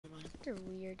You're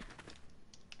weird.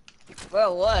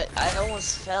 Bro, what? I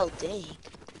almost fell, dang.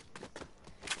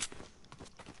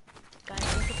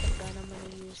 Guys, look at the gun I'm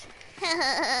gonna use.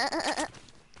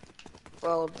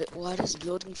 Bro, why does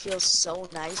building feel so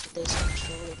nice with this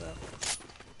controller, bro?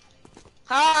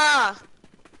 Ha!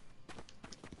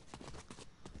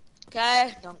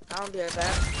 Okay, I'll be right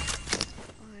back.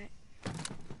 Alright.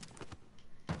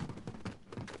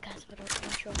 Guys, what you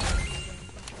want to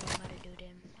do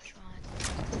them?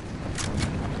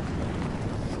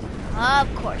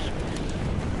 Of course.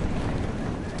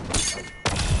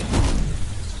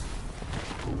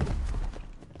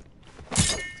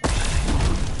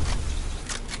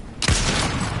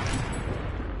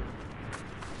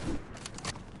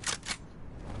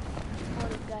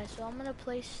 So I'm gonna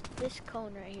place this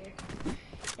cone right here.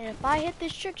 And if I hit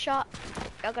this trick shot,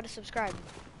 y'all gotta subscribe.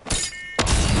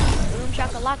 Boom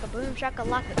shakalaka, boom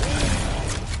shakalaka.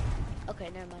 Okay,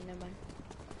 never mind.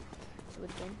 Do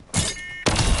it again.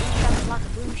 Boom shakalaka,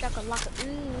 boom shakalaka.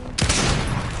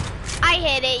 I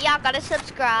hit it, y'all gotta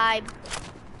subscribe.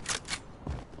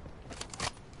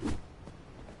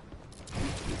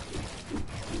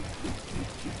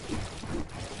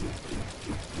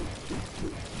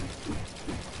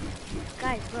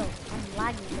 Guys, bro, I'm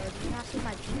lagging, bro. Do you not see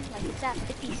my team? Like, it's at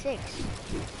 56.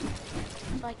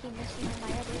 So I keep missing on my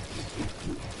edits.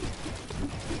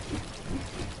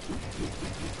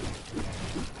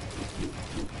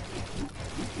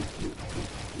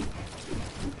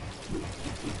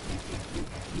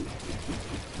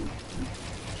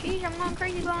 Jeez, I'm going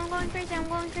crazy, bro. I'm going crazy, bro.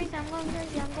 I'm actually going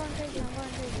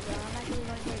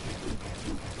crazy.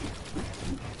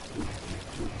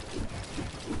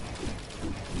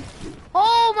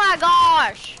 Oh my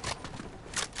gosh!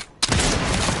 You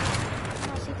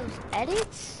don't see those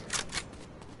edits?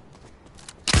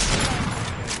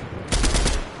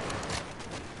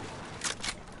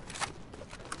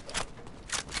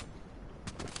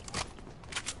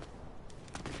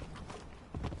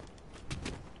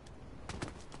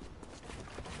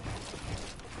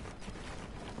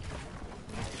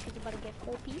 He's about to get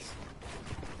full piece,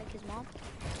 like his mom.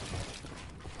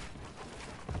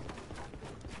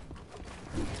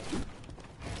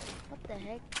 What the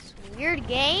heck? This weird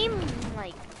game?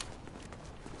 Like...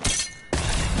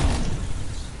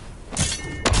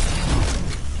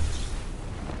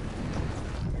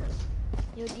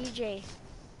 Yo, DJ.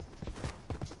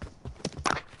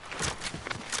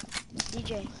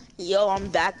 DJ. Yo, I'm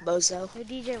back, bozo. Yo,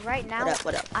 DJ, right now,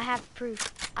 What up? I have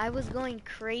proof. I was going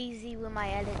crazy with my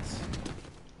edits.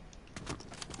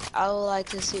 I would like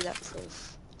to see that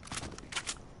proof.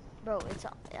 Bro,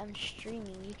 I'm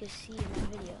streaming. You can see in my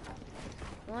video.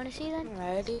 You want to see that?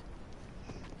 Ready?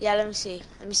 Yeah, let me see.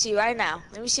 Let me see right now.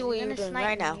 Let me see what you're doing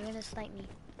right now. You're gonna snipe me.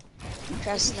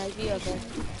 Try to snipe you, okay?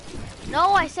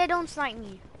 No, I said don't snipe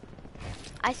me.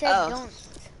 I said don't.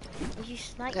 If you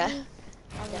snipe me,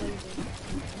 I'm losing.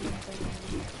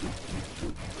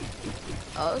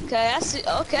 Okay, I see.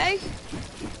 Okay.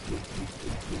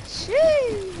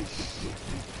 Sheesh.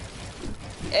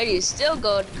 Eddie's still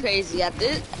going crazy at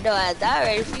this. No, at that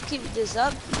rate, if you keep this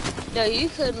up, no, you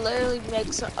could literally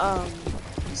make some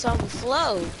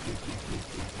flow.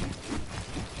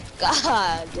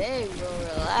 God dang, bro,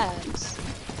 relax.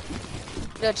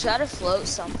 No, try to float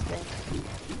something.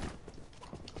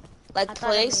 Like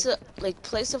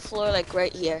place a floor like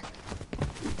right here.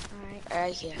 Alright.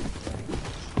 Right here.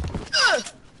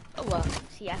 Oh wow.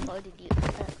 See, I floated you.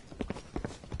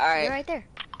 Alright. You're right there.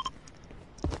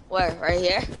 Where? Right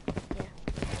here? Yeah.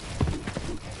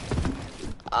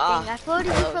 Ah. Dang, I floated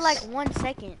you for like 1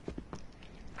 second.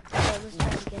 Okay, let's try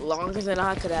it again. Longer than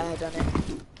I could have done it.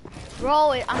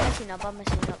 Bro, I'm messing up.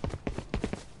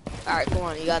 Alright, come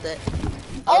on, you got that.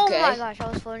 Oh Okay. my gosh, I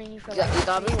was floating you for like... You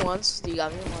got me once. You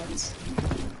got me once.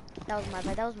 That was my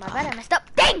bad. I messed up.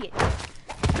 Dang it!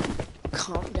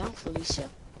 Calm down, Felicia.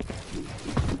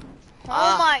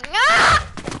 Oh my god!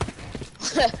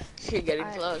 You're getting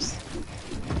close.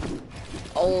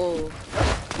 Oh.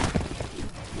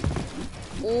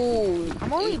 Ooh.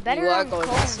 I'm only better you are on going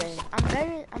cones. insane.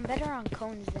 I'm better on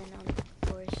cones than on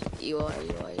floors. You are.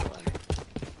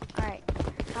 Alright.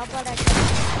 How about I try?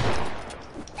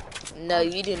 No,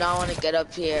 you do not want to get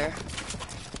up here.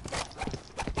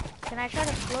 Can I try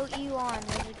to float you on,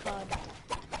 what's it called?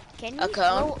 Can you A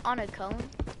cone? float on a cone?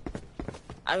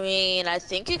 I mean, I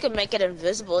think you can make it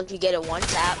invisible if you get it one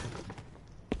tap.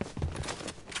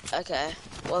 Okay,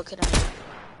 what can I...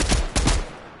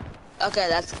 Okay,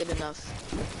 that's good enough.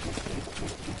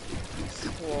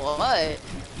 What?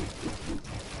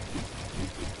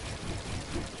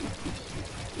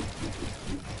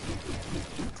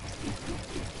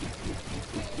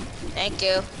 Thank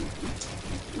you.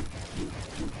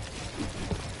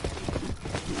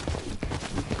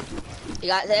 You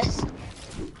got this?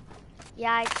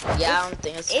 Yeah, Yeah, I don't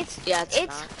think it's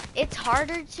not. it's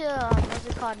harder to what's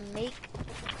it called? Make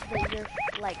your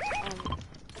like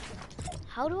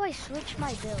How do I switch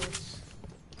my builds?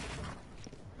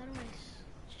 How do I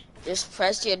switch? Just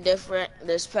press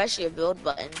your build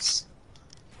buttons.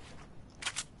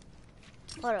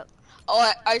 Hold up.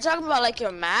 Oh, are you talking about like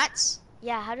your mats?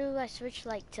 Yeah, how do I switch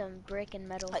like to brick and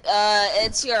metal?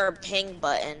 It's your ping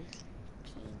button.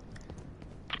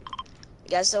 Ping.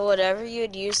 Yeah, so whatever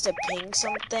you'd use to ping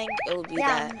something, it would be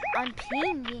that. I'm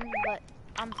pinging, but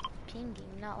I'm pinging,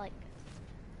 not like.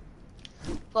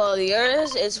 Well,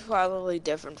 yours is probably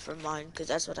different from mine, because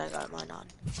that's what I got mine on.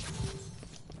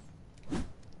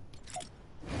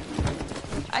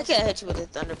 I can't hit you with a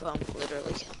thunder pump,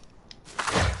 literally.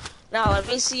 Now, let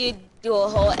me see you do a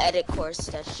whole edit course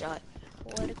test shot.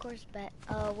 What of course bet.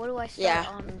 What do I start Yeah.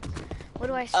 on? What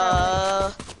do I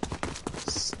start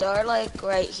Start like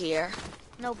right here.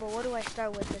 with? No, but what do I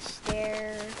start with? The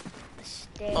stair,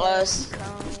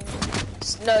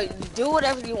 No, do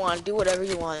whatever you want. Do whatever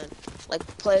you want. Like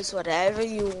place whatever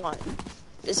you want.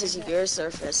 This is your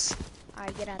surface.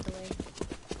 Alright, get out the way.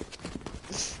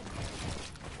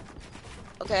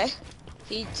 Okay.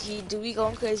 He do we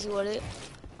going crazy with it?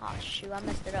 Oh shoot, I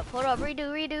messed it up. Hold up, redo.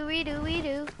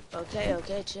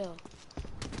 Okay, chill.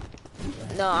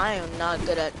 No, I am not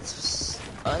good at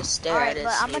stair Alright, edits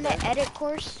but I'm either. gonna edit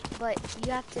course, but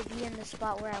you have to be in the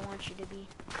spot where I want you to be.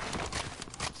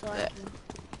 So I can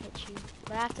hit you.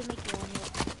 But I have to make you one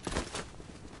hit.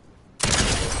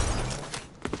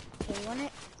 Okay, you want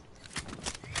it?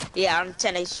 Yeah, I'm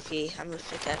 10 HP. I'm a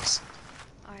pickaxe.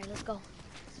 Alright, let's go.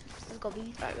 Let's go,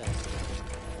 baby. Alright, man.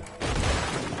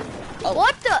 Oh.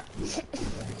 What the?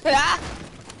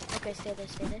 Okay, stay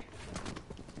there.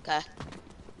 Okay.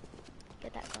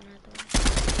 Get that gun out the way.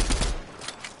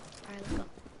 Alright, let's go.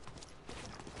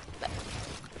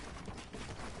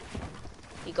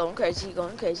 He going crazy,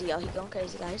 y'all. He going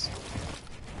crazy, guys.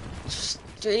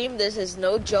 Stream, this is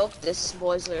no joke. This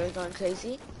boy's literally going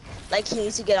crazy. Like, he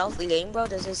needs to get off the game, bro.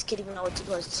 Does this kid even know what 2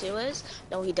 plus 2 is?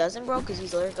 No, he doesn't, bro, because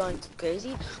he's literally going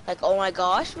crazy. Like, oh my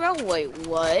gosh, bro. Wait,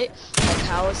 what? Like,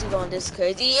 how is he going this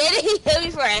crazy? And he hit me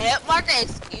for a hit marker?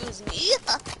 Excuse me?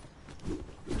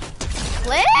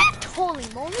 Clip? Holy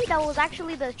moly, that was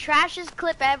actually the trashiest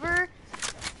clip ever.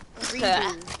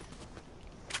 Redo.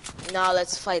 Nah,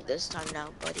 let's fight this time now,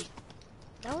 buddy.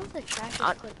 That was the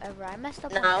trashiest clip ever. I messed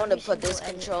up on I want to every put this single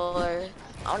edit. controller.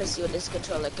 I want to see what this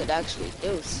controller could actually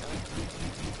do, son.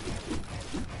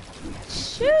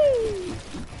 Shoo!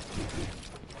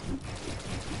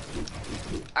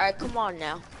 Alright, come on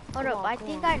now. Hold up, I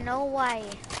think I know why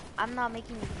I'm not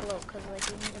making you float, because like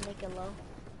you need to make it low.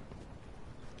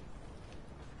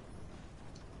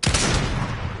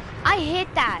 I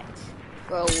hit that!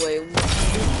 Bro, wait.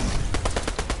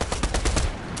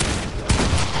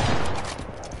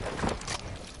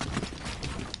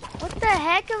 What the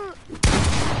heck?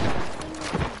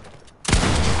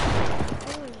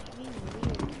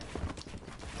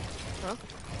 Huh?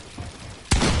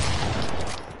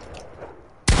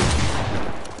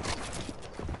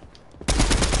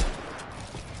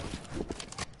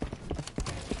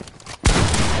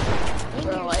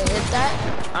 Bro, I hit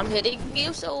that. I'm hitting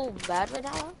you so bad right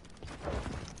now.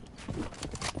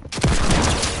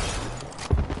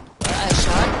 I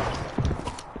shot.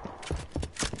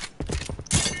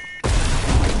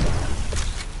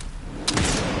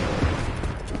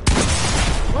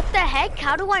 What the heck?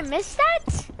 How do I miss that?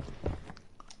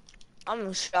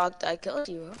 I'm shocked I killed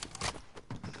you.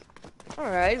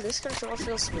 Alright, this control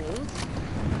feels smooth.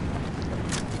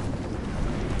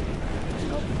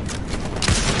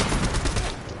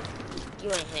 You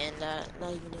ain't hand that.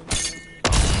 Not even doing that.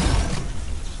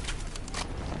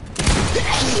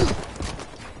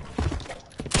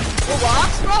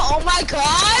 Rocks, bro? Oh my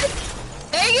god!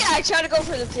 Dang it, I tried to go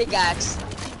for the pickaxe.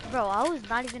 Bro, I was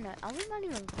not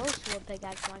even close to a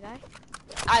pickaxe, my guy.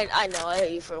 I know, I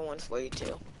hit you for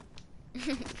 142.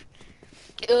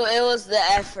 It was the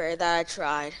effort that I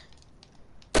tried.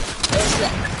 It was the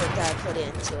effort that I put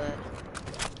into it.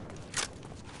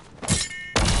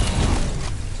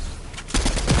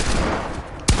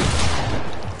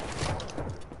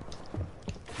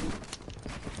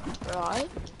 Right?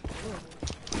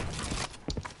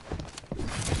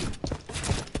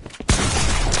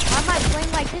 Why am I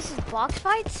playing like this is box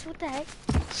fights? What the heck?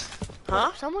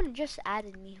 Huh? Someone just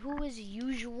added me. Who is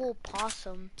usual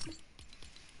possum?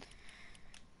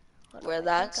 Where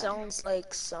that sounds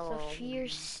like some... So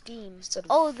fierce steam. sort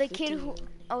of Oh, the kid video who... name.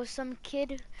 Oh, some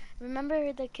kid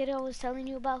Remember the kid I was telling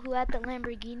you about who had the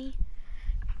Lamborghini?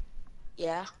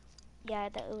 Yeah. Yeah,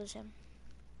 that it was him.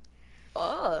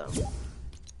 Oh.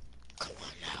 Come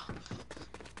on now.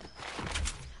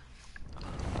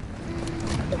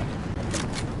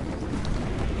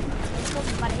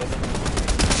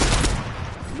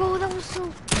 Bro, that was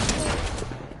so.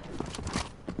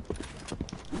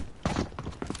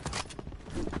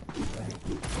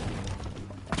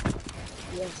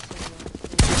 Yes.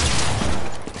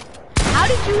 How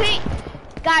did you hit?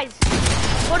 Guys,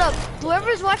 hold up.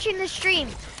 Whoever's watching the stream,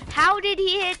 how did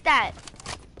he hit that?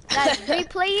 Guys,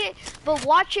 replay it, but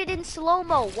watch it in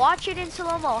slow-mo. Watch it in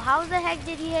slow-mo. How the heck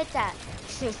did he hit that?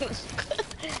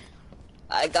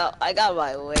 I got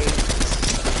my ways.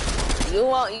 You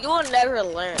will never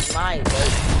learn my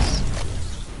ways.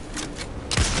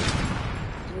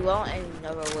 You won't and you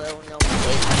never will know my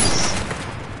ways.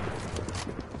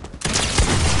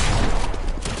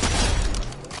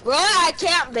 Bro, I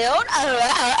can't build.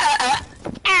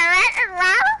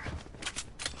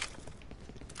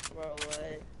 Bro,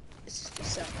 what? It's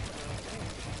just something.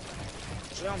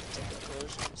 Jump to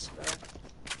conclusions, bro.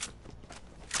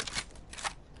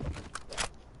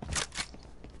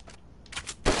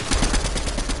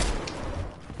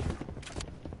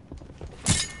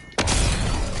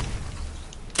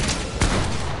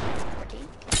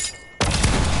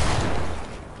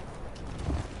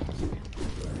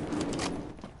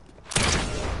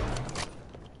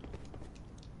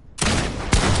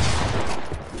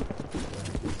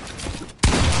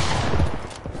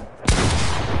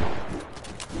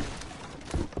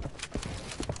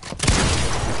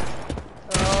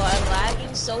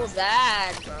 So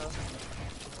bad, bro.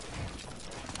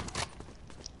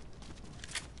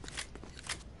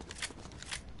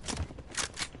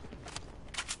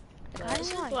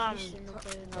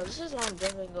 This is why I'm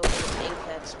jumping over to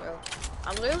Apex, bro.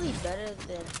 I'm literally better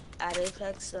than at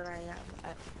Apex than I am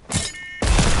at.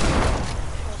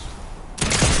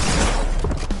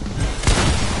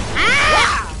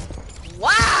 Ah!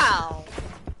 Wow!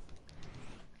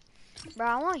 Bro,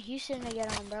 I want Houston to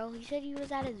get on, bro. He said he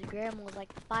was at his grandma's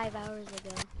like 5 hours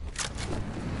ago.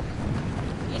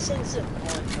 Houston's a boy,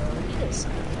 bro. He does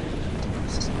something.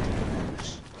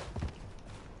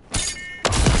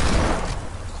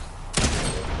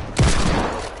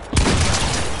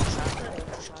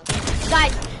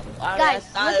 Guys,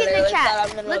 look in the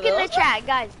chat. Look in the chat,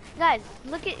 guys. Guys,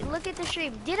 look at the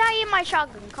stream. Did I aim my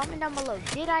shotgun? Comment down below.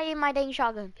 Did I aim my dang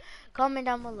shotgun? Comment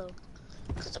down below.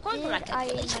 Did I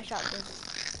aim my shotgun?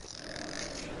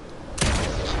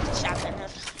 Shotgun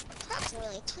of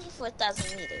approximately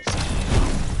 24,000 meters.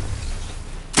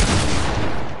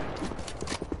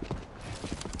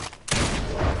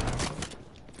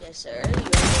 Yes, sir. You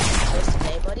ain't get my toast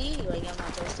today, buddy. You ain't get my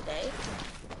toast today.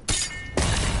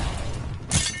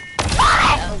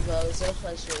 Elbows of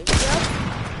frustration.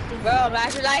 Bro,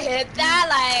 imagine I hit that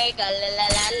like la la la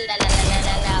la la la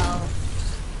la la.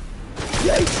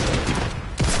 Yes.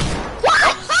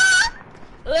 What?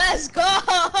 Let's go.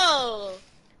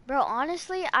 Bro,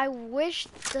 honestly, I wish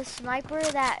the sniper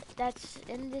that's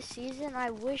in this season, I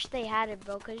wish they had it,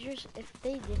 bro. Cause if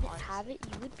they didn't have it,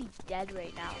 you would be dead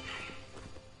right now.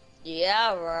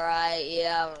 Yeah, right.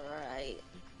 Yeah, right.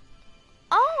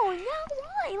 Oh, no,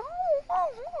 right.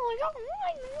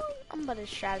 I'm but a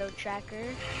shadow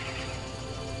tracker.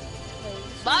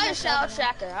 Buy a shadow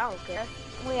tracker, I don't care.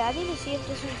 Wait, I need to see if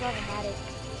this one's automatic.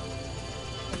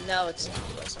 No, it's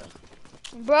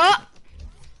not. Bro!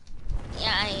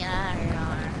 Yeah.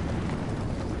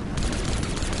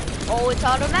 Oh, it's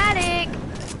automatic!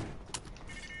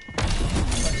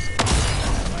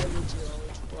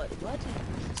 What?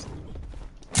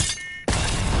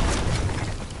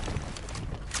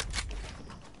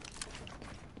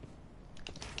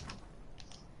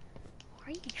 Why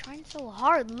are you trying so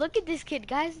hard? Look at this kid,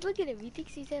 guys. Look at him. He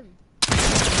thinks he's him.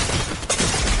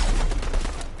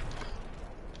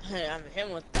 I'm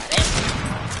him with that.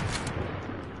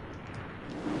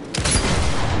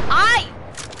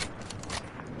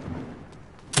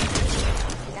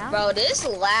 Bro, this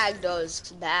lag though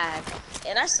is bad.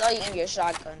 And I saw you in your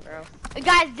shotgun, bro.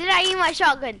 Guys, did I aim my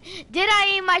shotgun? Did I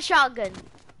aim my shotgun?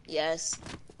 Yes.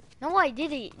 No, I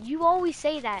didn't. You always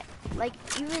say that. Like,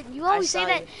 you always say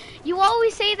that. You. You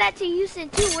always say that to Houston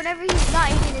too. Whenever he's not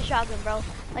aiming the shotgun, bro.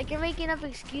 Like you're making up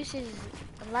excuses.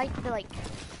 Like the like.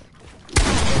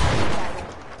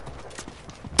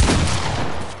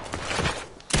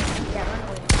 Yeah, run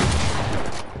away.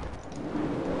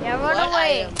 Yeah, run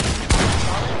away.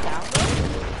 Falling down, bro?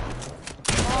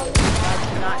 I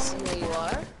do not see where you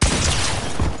are.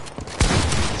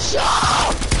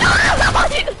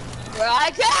 Bro,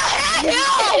 I can't hit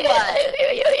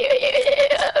you!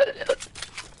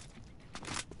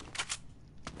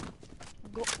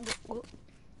 Go, go, go.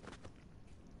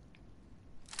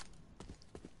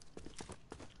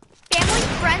 Family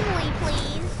friendly,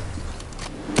 please.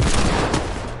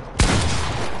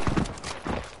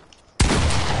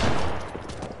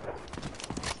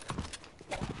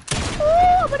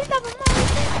 Oh, but it's not a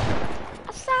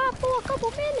outside for a couple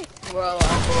minutes. Bro,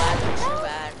 I'm lagging so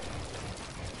bad.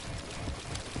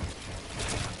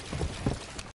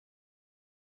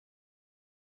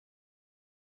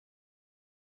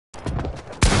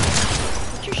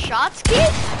 Hit your shots,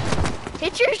 kid?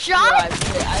 Hit your shots?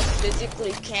 Bro, I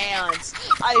physically can't.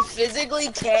 I physically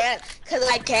can't, because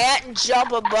I can't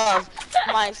jump above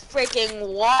my freaking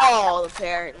wall,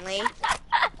 apparently.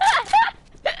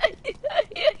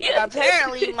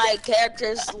 Apparently, my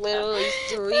character's literally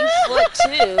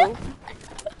 3'2".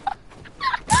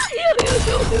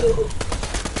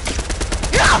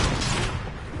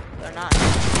 They're not.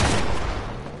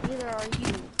 Neither are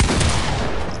you.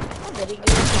 I'm getting good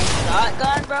with my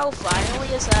shotgun, bro. Finally,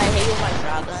 yes, I hate with my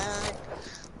shotgun.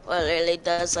 Well, it literally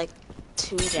does like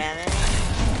 2 damage.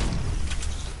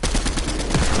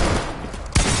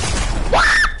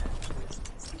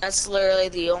 That's literally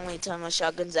the only time my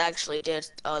shotguns actually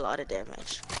did a lot of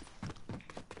damage.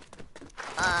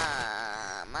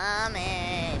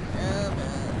 Mommy.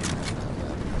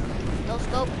 No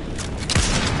scope.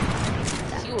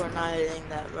 You are not hitting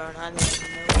that, bro. Not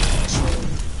even no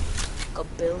like a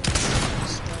billion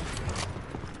stuff.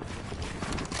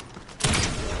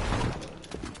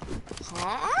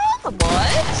 Huh?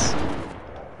 What?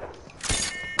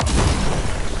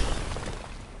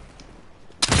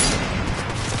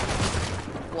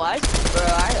 What? Bro,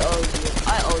 I owe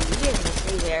you. You gave me a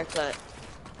free haircut.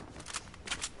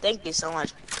 Thank you so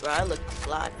much, bro. I look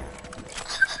fly.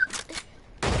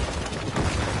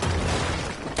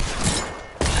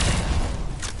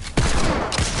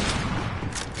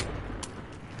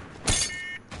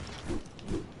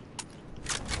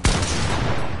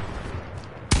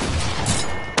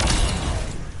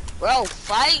 Bro,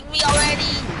 fight me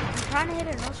already! I'm trying to hit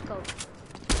a no scope.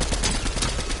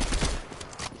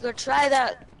 You could try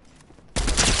that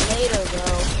later, bro.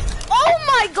 Oh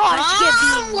my gosh,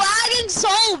 I'm lagging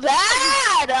so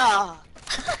bad! No,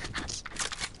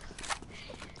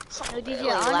 DJ,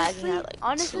 Really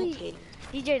honestly,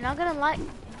 DJ, not gonna lie,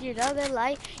 you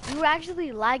were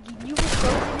actually lagging. You were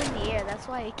floating in the air. That's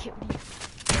why it killed you.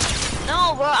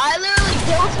 No, bro, I literally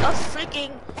built a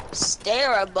freaking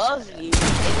stair above you in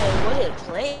a wooded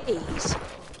place.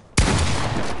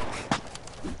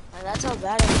 And that's how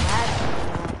bad I'm lagging.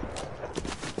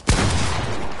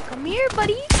 Come here,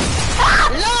 buddy.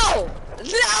 No!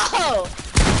 No!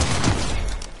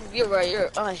 You're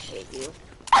right, I hate you.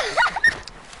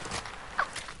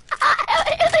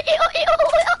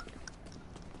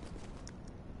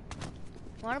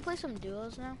 Wanna play some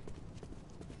duos now?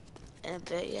 In a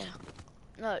bit, yeah.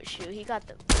 No, shoot, he got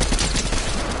them.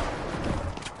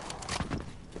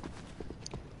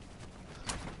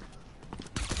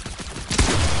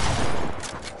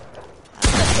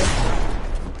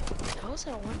 How was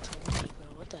that 120, bro?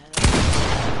 What the hell?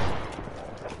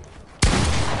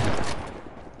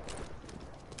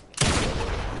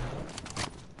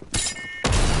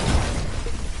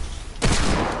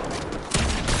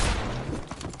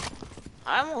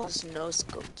 I almost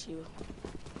no-scoped you.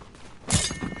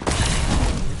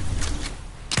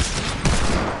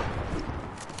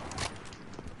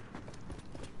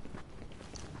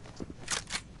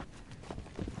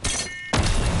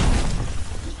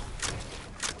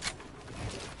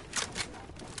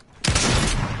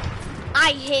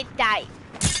 I hit that.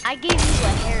 I gave you a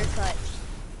haircut.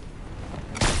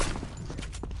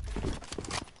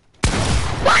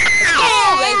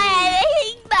 Oh,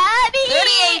 baby! Mommy!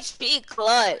 30 HP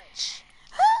clutch.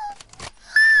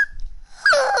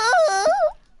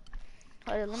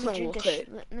 Hold on, let me drink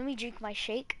let me drink my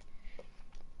shake.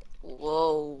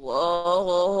 Whoa,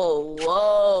 whoa,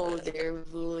 whoa there,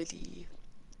 buddy.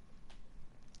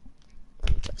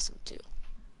 Let me try some too.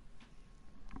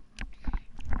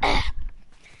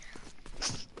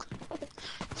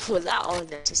 Was that all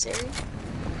necessary?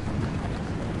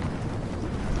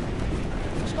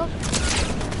 Let's go.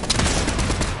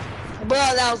 Bro,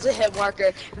 that was a hit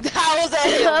marker. That was a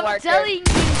hit marker. I'm telling you.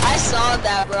 I saw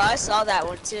that, bro. I saw that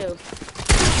one too.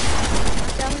 I'm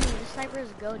telling you, the sniper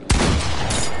is goated.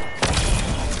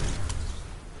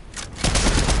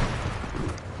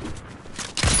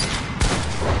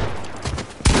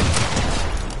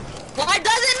 Why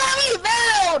doesn't let me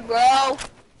build, bro?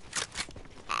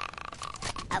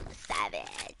 I'm a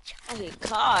savage. Okay,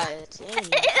 God, dang.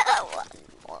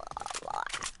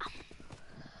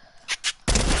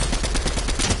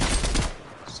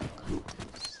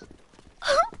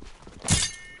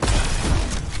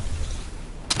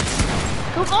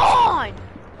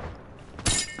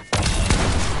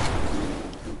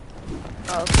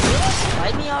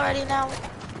 already now?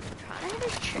 Trying to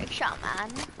hit a trick shot, man.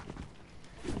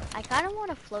 I kind of want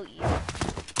to float you.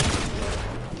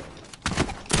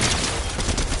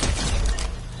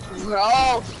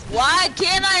 Bro, why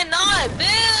can't I not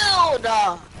build?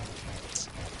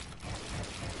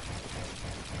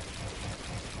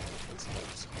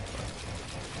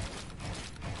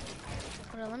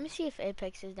 Hold on, let me see if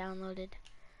Apex is downloaded.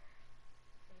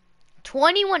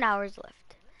 21 hours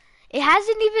left. It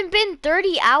hasn't even been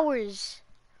 30 hours.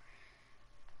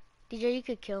 DJ, you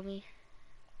could kill me.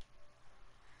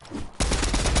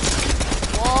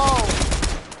 Whoa.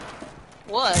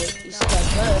 What? You said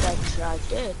I could, I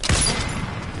did.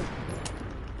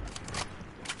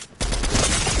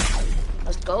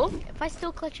 Let's go. If I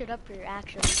still clutch it up, you're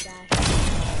actually trash.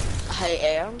 I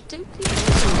am too.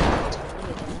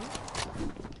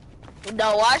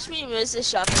 No, watch me miss this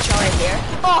shot right here.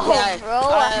 Oh, yeah, bro.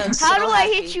 How do I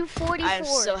hit you 44? I'm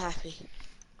so happy.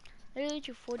 I hit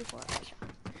you 44.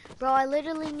 Bro, I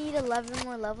literally need 11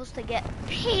 more levels to get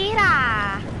Peter.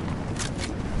 Yeah.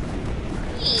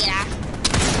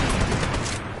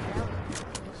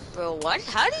 Bro, what?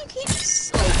 How do you keep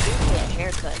like giving me a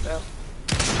haircut, bro?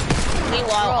 Meanwhile,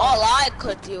 bro, all I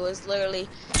could do is literally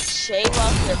shave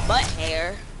off your butt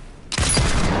hair.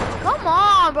 Come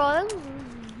on, bro.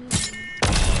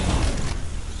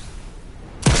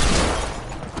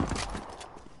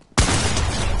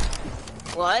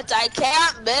 What? I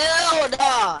can't build!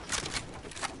 I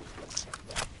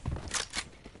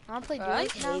wanna play Bro, duos I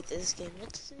now? hate this game.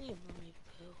 What doesn't even let me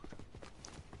build?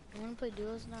 You wanna play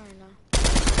duos now or no?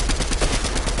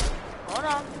 Hold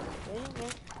on. Wait a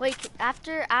minute. Wait,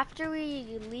 after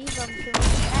we leave, can I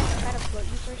try to float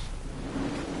you first?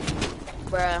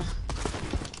 Bruh.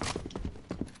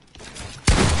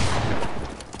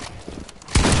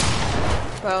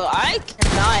 Bro, I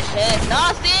cannot hit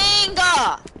nothing!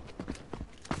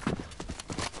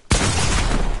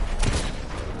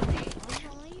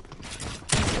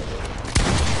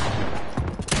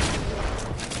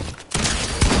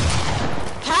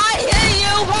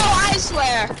 I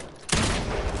swear.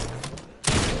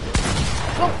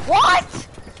 But what?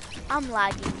 I'm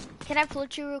lagging. Can I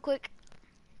float you real quick?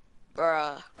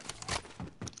 Bruh.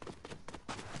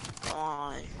 Come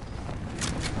on.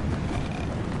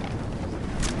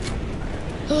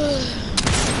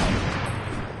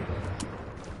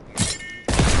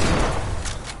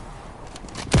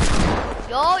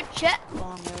 Yo, check. Come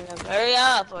on, hurry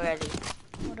up already.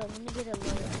 Hold on, let me get a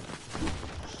load.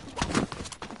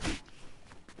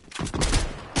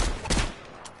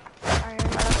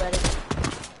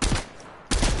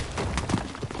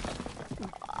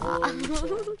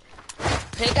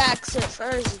 Pickaxe it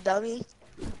first, dummy.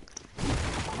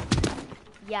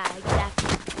 Yeah,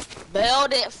 exactly.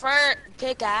 Build it first.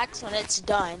 Pickaxe when it's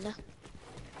done.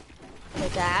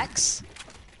 Pickaxe.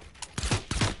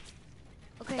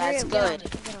 Okay, that's hurry up,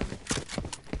 good. Get on it.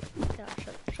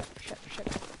 Shut up.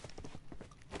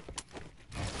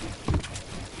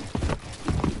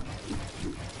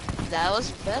 That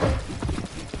was better.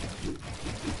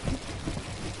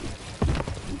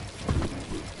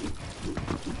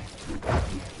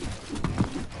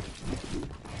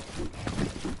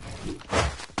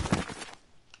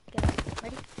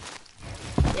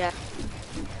 Yeah.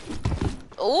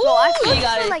 Ooh, Bro, I you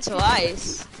got it like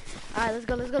twice. Alright, let's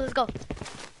go. You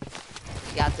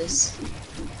got this.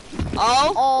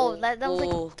 Oh. Oh, that was like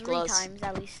ooh, 3 close. times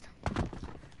at least.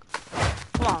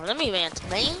 Come on, let me man to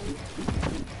main.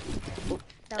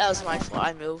 That was my fault.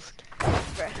 I moved.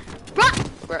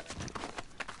 Bruh.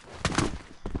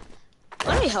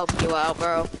 Let me help you out,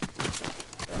 bro.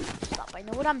 Stop, I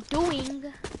know what I'm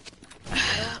doing.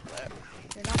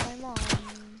 You're not my mom.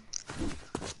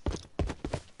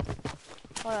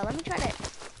 Hold on, let me try to...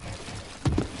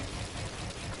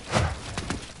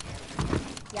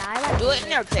 Yeah, I like Do it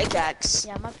in your pickaxe.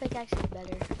 Yeah, my pickaxe is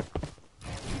better.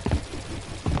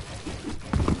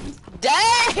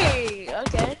 Dang!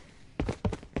 Okay.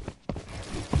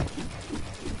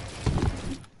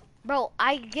 Bro,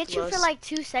 I get you for like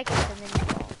 2 seconds and then you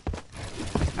fall.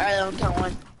 Alright, let me count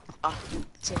 1. Oh,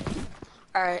 2.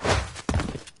 Alright.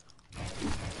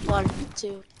 1,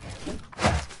 2.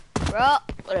 Bro.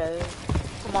 Whatever.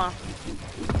 Come on.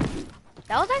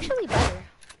 That was actually better.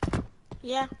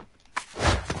 Yeah.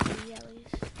 Yeah, at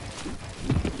least.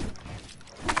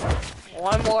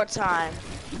 One more time.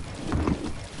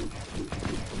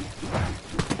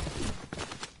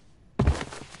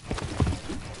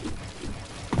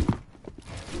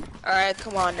 Alright,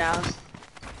 come on now.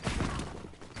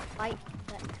 Fight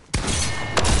that.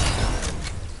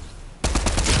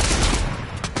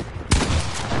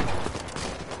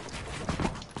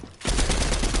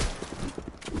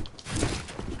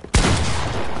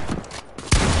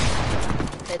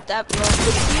 Hit that, bro.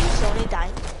 He's only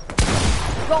dying.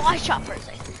 Bro, I shot first.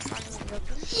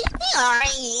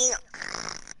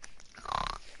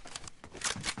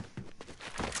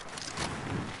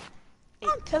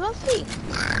 Oh, penalty.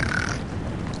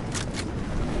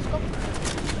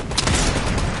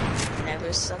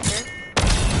 Never sucker.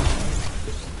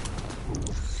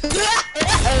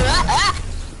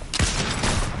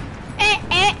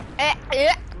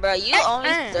 Bro, you owe me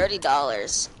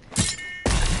 $30.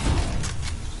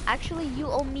 Actually, you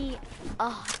owe me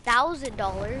 $1,000.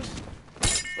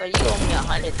 Bro, you owe me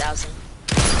 100,000.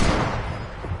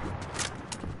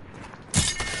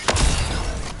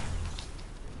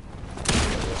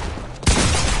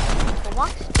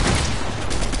 What?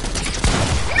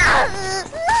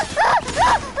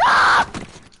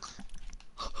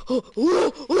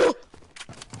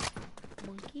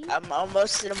 Monkey? I'm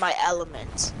almost in my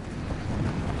element.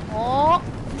 Oh.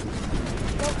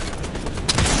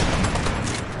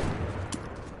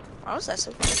 How was that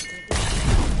so good?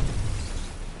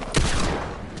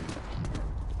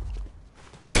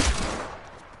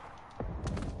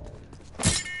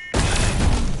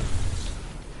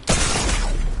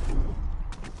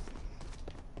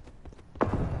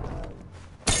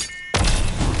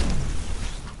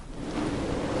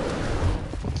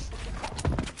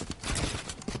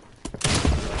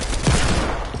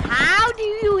 How do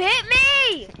you hit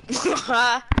me?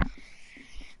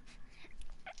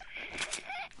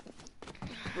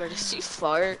 Where does you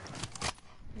fart?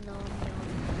 No.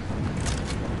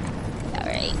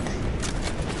 Alright.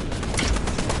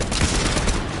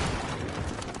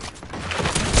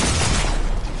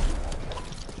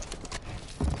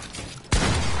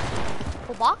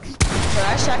 Full box? So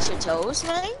I shot your toes,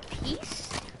 man? Peace?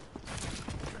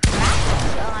 Crap.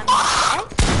 So I'm dead.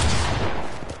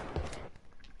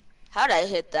 How'd I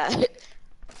hit that?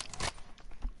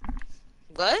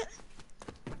 What?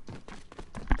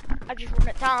 I just want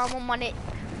to time on my neck.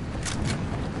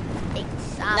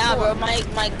 Nah, bro,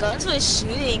 my guns was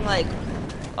shooting like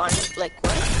on like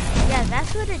what? Yeah,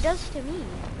 that's what it does to me.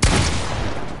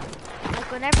 Like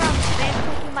whenever I'm spam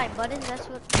clicking my buttons, that's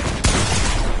what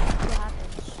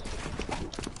happens.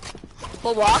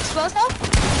 Full box, both up?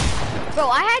 Bro,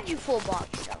 I had you full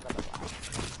box. Not gonna lie.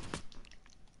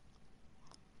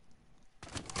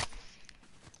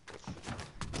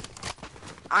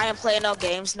 I ain't playing no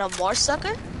games no more,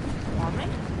 sucker. Want me? So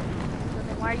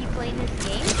then why are you playing this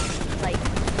game? Like,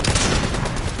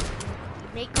 you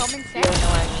make common You sense. don't know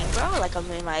what I mean, bro? Like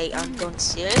I'm going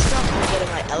serious, bro. I'm gonna get in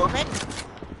my element.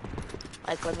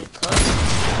 Like let me cook.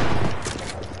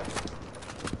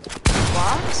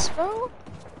 Box, bro.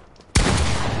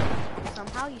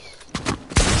 Somehow you.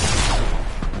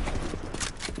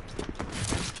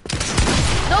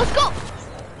 No scope.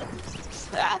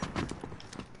 Ah,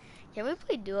 Can we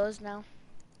play duos now?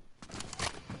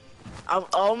 I'm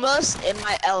almost in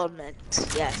my element.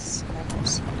 Yes,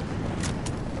 almost.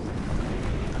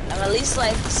 I'm at least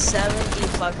like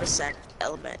 75%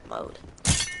 element mode.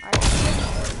 Alright,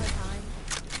 let's play time.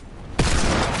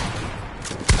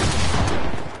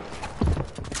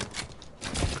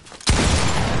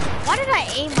 Why did I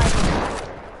aim like that?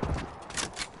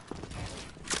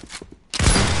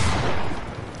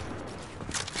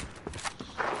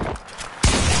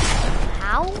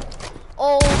 How?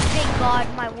 Oh, thank God,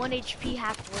 my 1 HP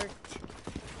hack worked.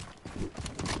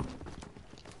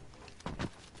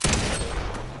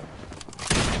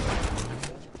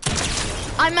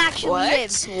 I'm actually him.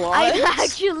 What? I'm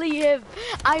actually him.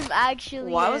 I'm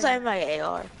actually Why him. was I in my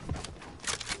AR?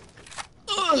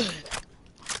 I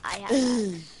have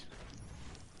hacks.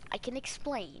 I can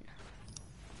explain.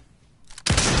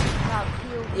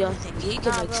 The only thing he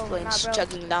can explain is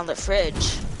chugging down the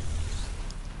fridge.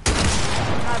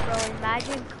 Bro,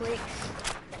 imagine clicks,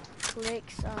 what's it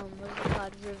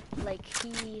called, like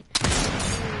he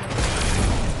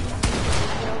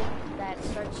that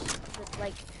starts with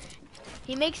like,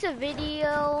 he makes a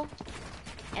video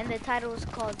and the title is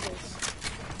called this,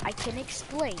 I can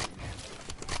explain.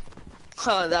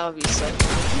 Oh, that would be so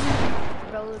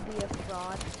funny. Bro would be a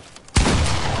fraud.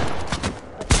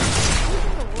 But he's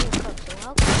in the World Cup, so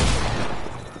how can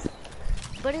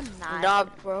but I'm not. Nah,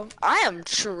 bro. I am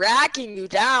tracking you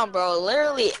down, bro.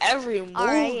 Literally every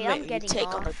movement you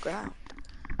take on the ground.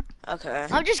 Okay.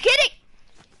 I'm just kidding!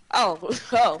 Oh,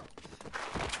 oh.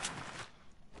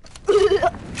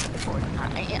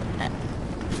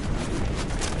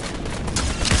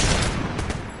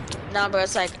 Nah, bro,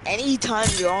 it's like anytime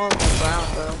you're on the ground,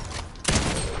 bro.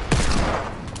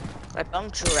 Like,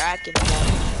 I'm tracking you.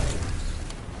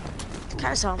 It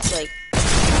kinda sounds like...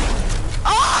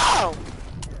 Oh!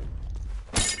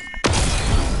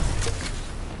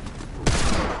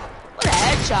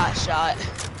 Shot.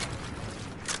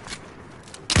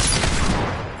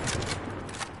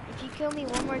 If you kill me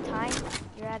one more time,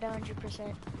 you're at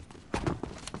 100%.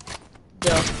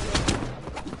 Duh.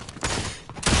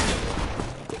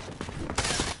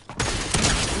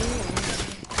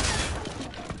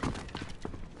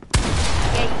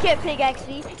 Yeah, you can't pickaxe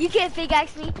me. You can't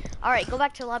pickaxe me. Alright, go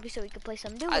back to the lobby so we can play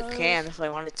some duos. I can if I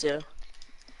wanted to.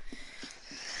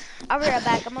 I'll be right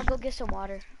back. I'm gonna go get some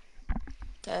water.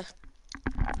 Okay.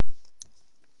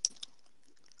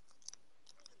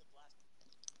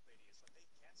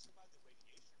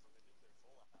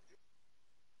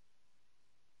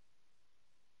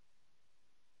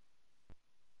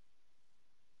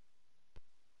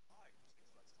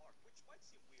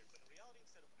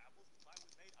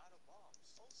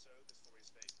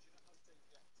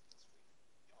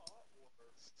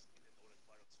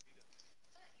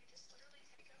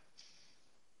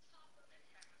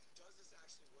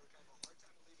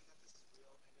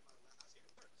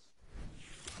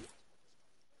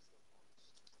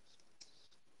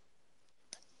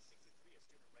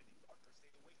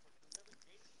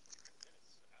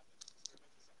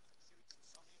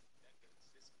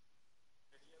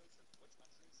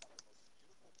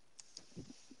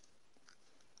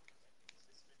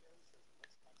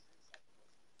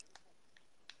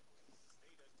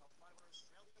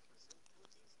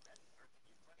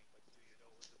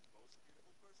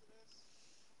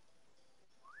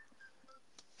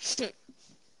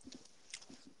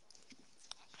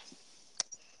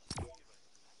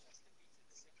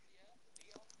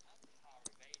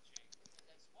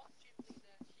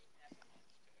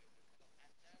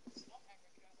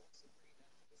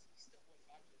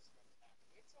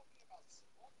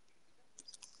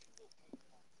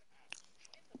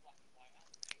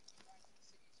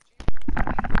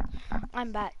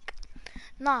 I'm back.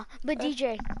 Nah, but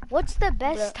DJ, what's the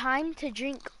best But time to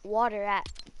drink water at?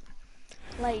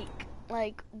 Like,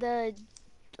 the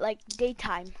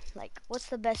daytime. Like, what's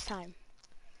the best time?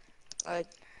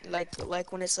 like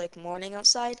like when it's like morning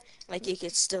outside, like you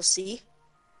could still see.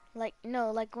 Like,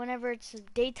 no, like whenever it's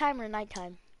daytime or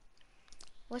nighttime.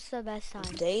 What's the best time?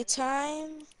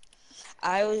 Daytime,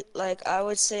 I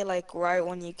would say like right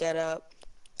when you get up.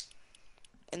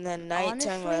 And then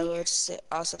nighttime, I Honestly, would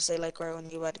also say like right when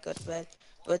you about to go to bed.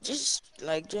 But just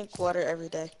like drink water every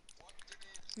day.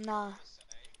 nah.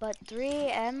 But 3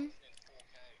 a.m.,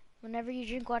 whenever you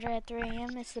drink water at 3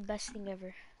 a.m., it's the best thing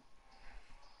ever.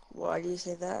 Why do you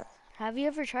say that? Have you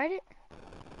ever tried it?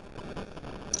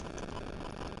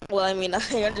 Well, I mean,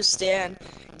 I understand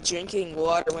drinking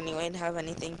water when you ain't have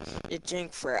anything to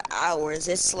drink for hours.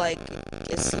 It's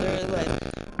literally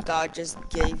like God just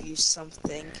gave you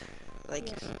something. Like,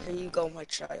 here you go, my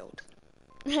child.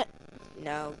 Yeah.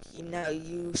 Now,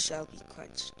 you shall be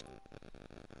quenched.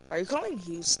 Are you calling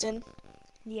Houston?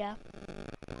 Yeah.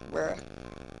 Bruh.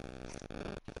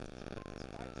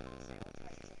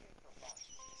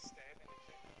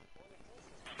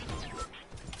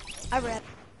 I read.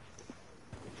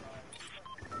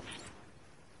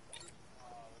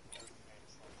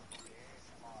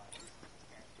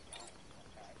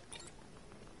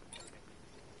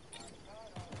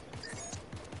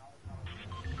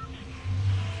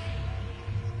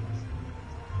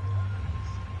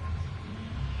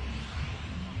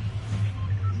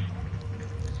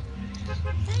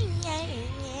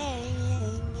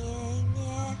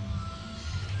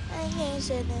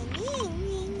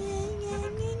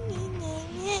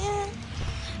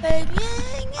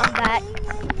 I'm back.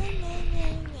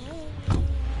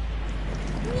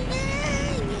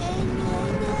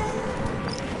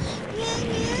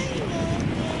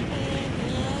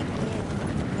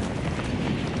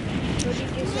 So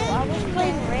DJ, so I was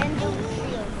playing random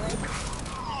trios, right?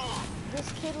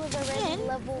 This kid was already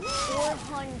level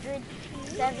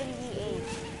 478.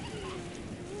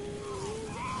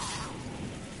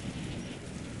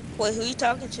 Wait, who you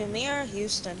talking to, me or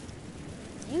Houston?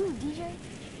 You, DJ?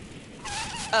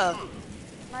 Oh,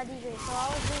 My DJ. So I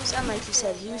was doing sound random like you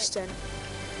said trios, right? Houston.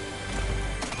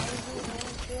 I was doing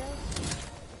random trios.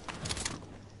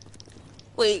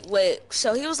 Wait,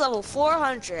 so he was level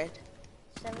 400.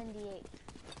 78.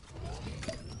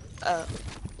 Oh.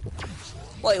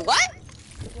 Wait, what?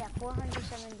 Yeah,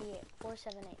 478.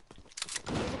 478.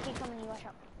 There's a kid coming, you watch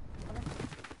out. Come on.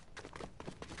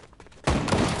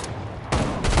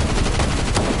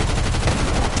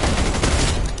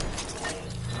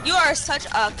 You are such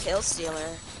a kill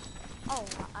stealer. Oh,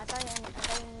 I thought you needed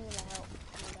my help.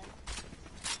 My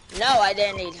bad. No, I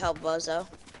didn't need help, bozo.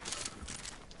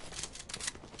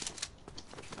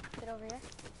 Get over here.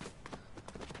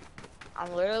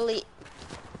 I'm literally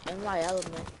in my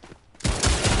element.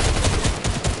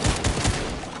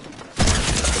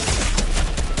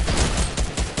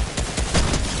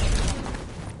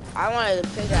 I wanted a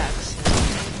pickaxe.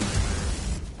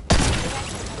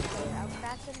 I'll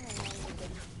craft it and then we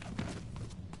can.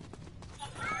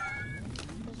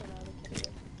 There's another kid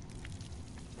here.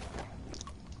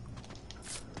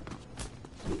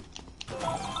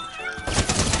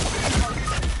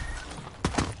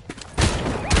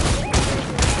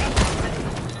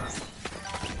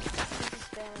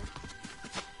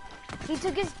 He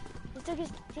took his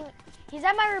team. He's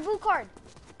at my reboot card.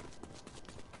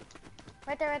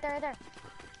 Right there. Damn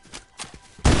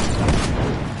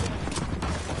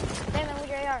it, where's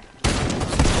your AR?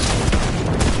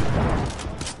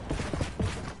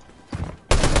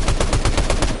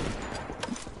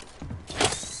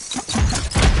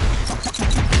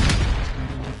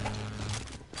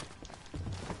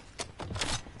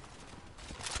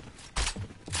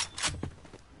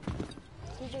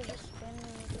 DJ just spamming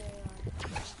me with your AR.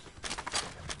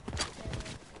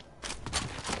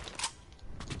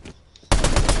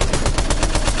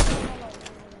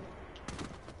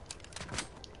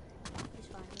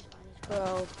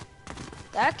 Bro,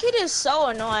 that kid is so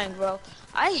annoying, bro.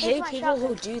 I hate people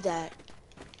who do that.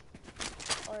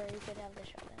 Or you could have the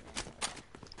shotgun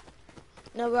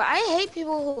there. No, bro, I hate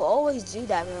people who always do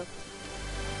that, bro.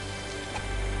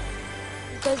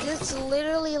 Because it's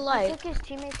literally like,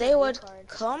 they would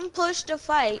come push the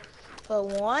fight, but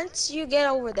once you get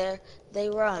over there, they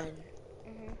run.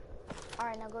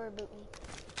 Alright, now go reboot me.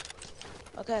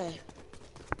 Okay.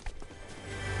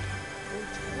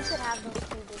 You could have those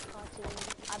two big pots even.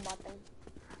 I bought them.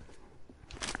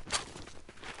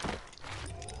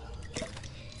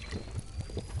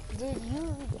 Did you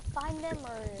find them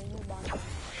or you bought them?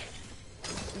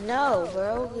 No,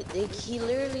 bro. He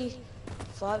literally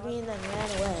fought me and then ran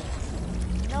away.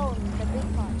 No, the big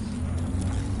pots.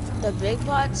 The big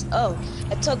pots? Oh,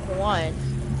 I took one.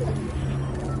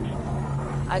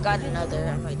 I got another.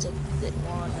 I might take that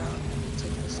one.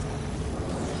 Take this one.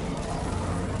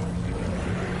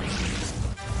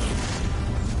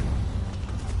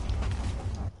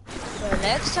 But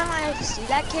next time I see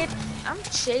that kid, I'm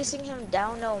chasing him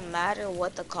down no matter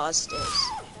what the cost is.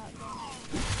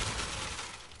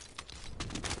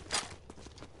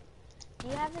 Do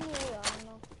you have any AR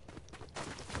ammo?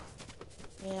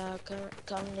 Yeah,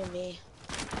 come to me.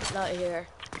 Not here.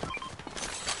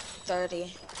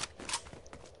 30.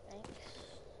 Thanks.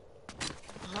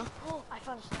 Uh-huh. Oh, I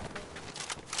found a sniper.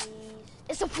 Please.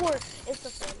 It's a 4. It's a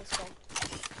 4. Let's go.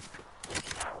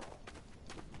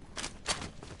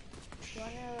 You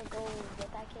wanna go get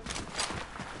that kid?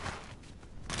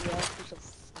 Yeah, he's a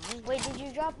fine. Wait, did you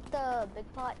drop the big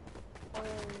pot? Or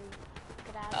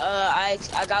could I have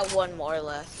it? I got one more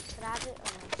left. Could I have it?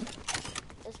 Or no?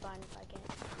 It's fine if I can.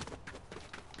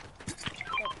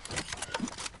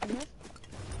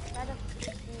 Try to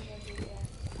see what you get.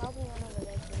 Probably one over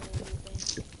there for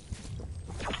anything.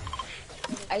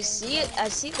 I see it. I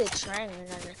see the train.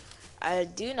 And I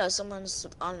do know someone's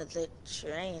on the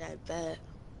train. I bet.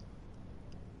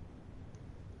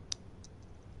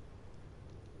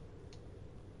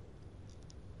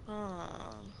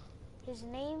 His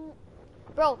name,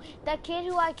 bro. That kid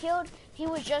who I killed, he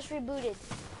was just rebooted.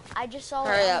 I just saw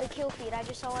it on the kill feed. I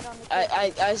just saw it on the kill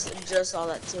feed. I just saw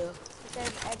that too. It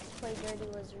said X Play Dirty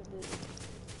was rebooted.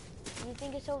 Do you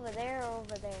think it's over there or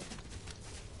over there?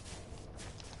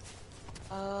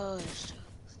 Oh,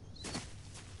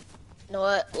 you know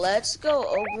what? Let's go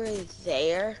over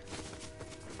there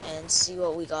and see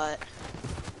what we got.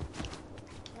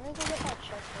 Let me go get that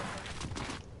chest open.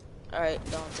 Alright,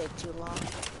 don't take too long.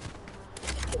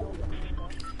 Oh,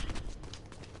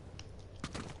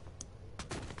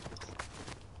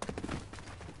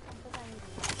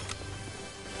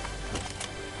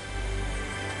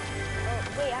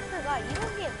 wait, I forgot. You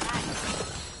don't get max.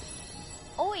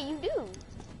 Oh, wait, you do.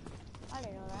 I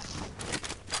didn't know that.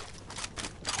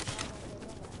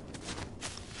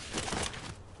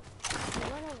 He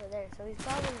went over there, so he's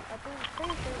probably, I think,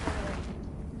 pretty sure he's over there.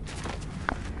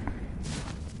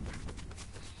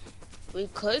 We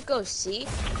could go see,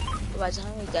 but by the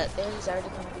time we get there, he's already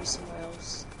gonna be somewhere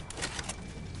else.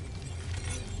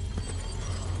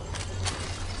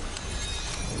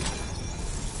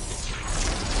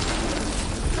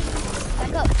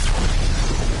 Back up.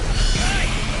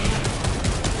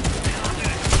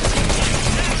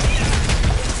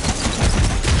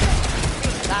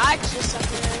 Gotcha,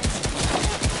 sucker.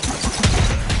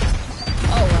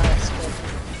 Oh, wow, that's good.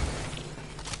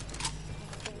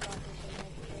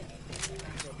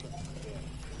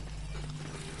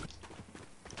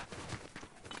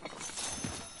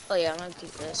 Oh yeah, I'm gonna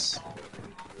keep this.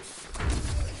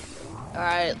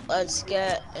 Alright, let's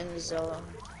get in the zone.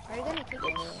 Are you gonna keep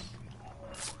it?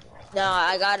 No,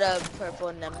 I got a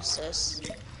purple nemesis.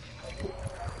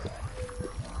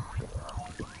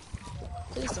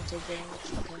 Please don't take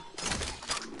damage. Okay.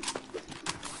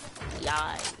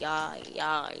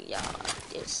 Yeah.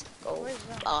 Disco. Where's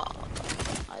that?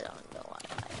 I don't know why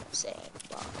I'm saying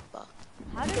bah.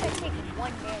 How did I take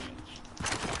 1 damage?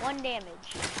 1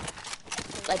 damage.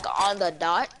 Like on the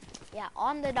dot? Yeah,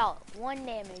 on the dot. 1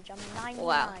 damage. I'm 99.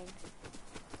 Wow.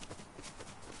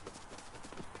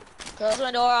 Close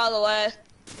my door all the way.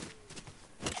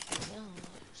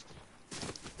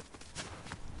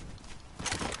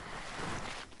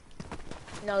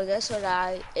 No, guess what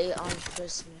I ate on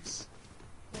Christmas?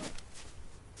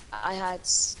 I had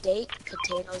steak,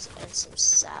 potatoes, and some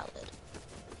salad.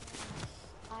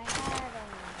 I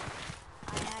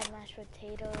had mashed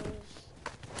potatoes.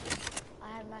 I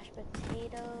had mashed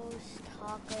potatoes,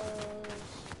 tacos,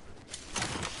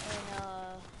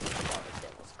 and what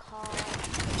it was called. I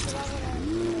forgot what I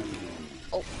was.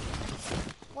 Oh.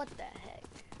 What the heck?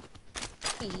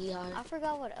 Yeah. I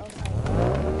forgot what else I had.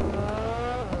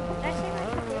 Did I say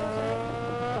mashed potatoes already?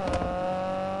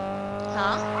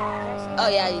 Huh? Did I say Oh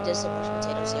yeah, you just said mashed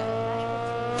potatoes, yeah. mashed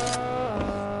potatoes?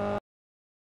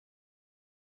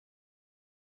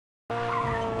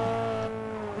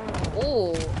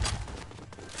 Ooh.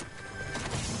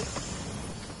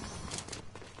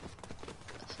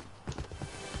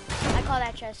 I call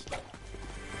that chest.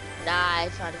 Nah, I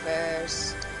found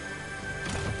first.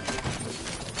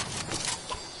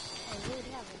 Oh, you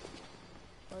already have it.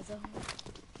 Bozo.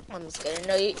 I'm just kidding.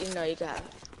 No, you know you got it.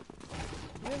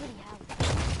 You already have it.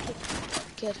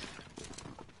 Kid.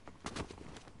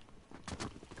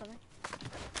 Coming.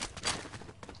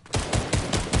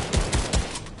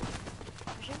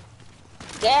 Pushing.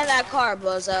 Get in that car,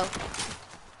 bozo.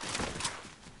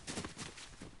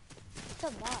 It's a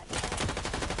bot.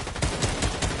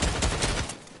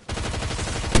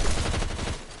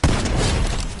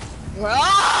 Bro!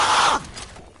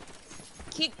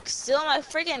 Keep stealing my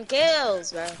freaking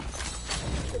kills, bro. I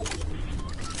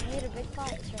need a big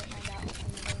box right now.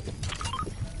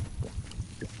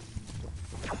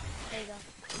 There you go.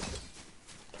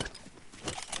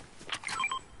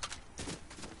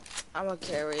 I'm gonna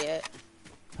carry it.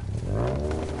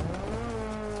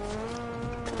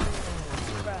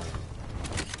 Bruh.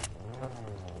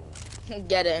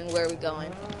 Get it, and where are we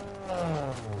going?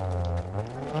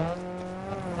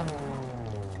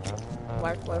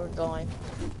 Mark, where we're going.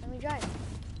 Let me drive.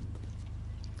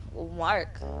 Well,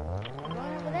 Mark. I'm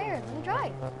going over there. Let me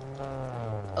drive.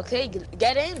 Okay,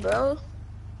 get in, bro.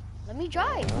 Let me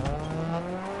drive.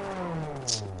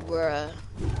 Bruh.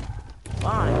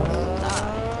 Fine.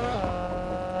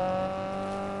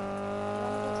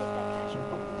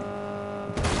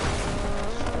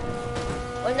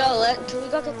 Oh no, can we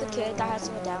go get the kid that has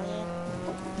a medallion?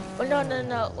 Oh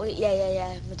no. Wait,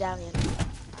 yeah, medallion.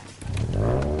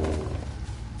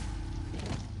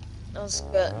 Let's go.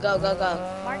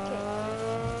 Mark it.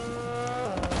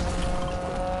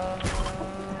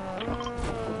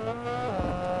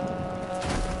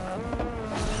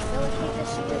 No, take the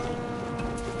super team.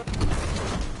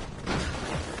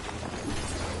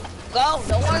 Go,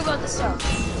 don't worry about the stuff.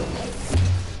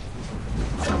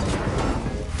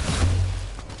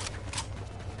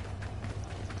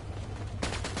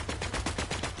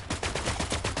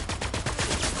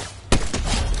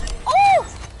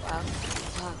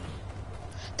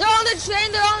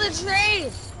 They're on the train!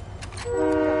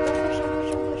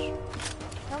 Push.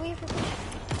 No, we have to push.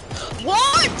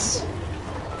 What?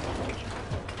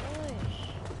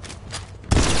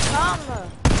 Come.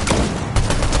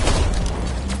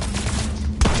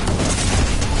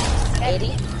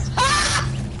 80. Ah!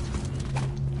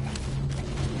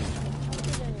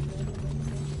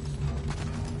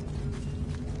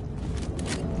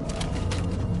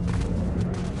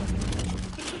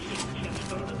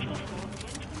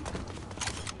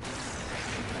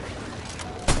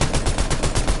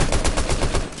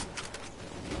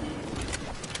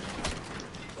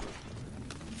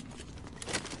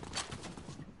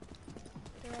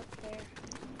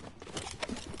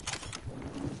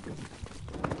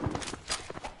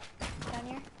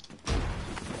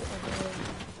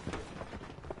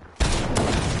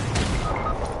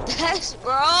 Yes,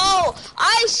 bro!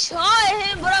 I shot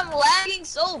him, but I'm lagging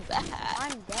so bad.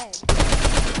 I'm dead.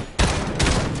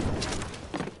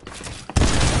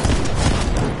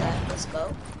 Yeah, let's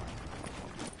go.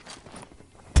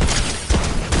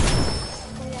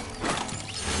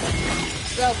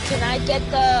 Bro, can I get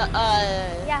the,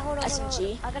 yeah, hold on,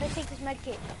 SMG? I gotta take this med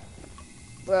kit.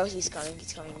 Bro, he's coming.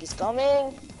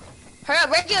 Hurry up,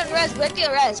 break it, res, break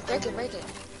it.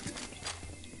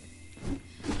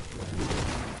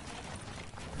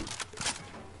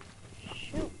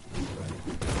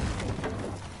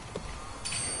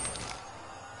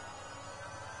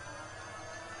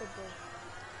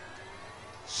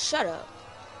 shut up.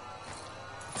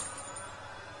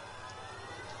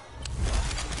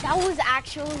 That was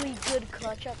actually good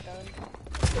clutch up though.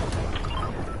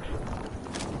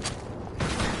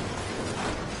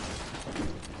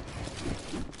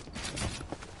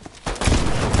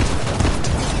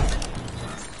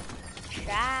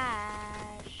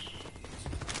 Trash.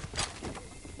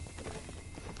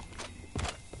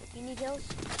 You need heals?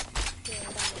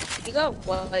 You got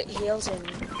what heals and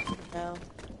no.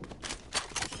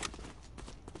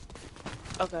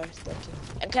 Okay, thank you.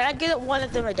 And can I get one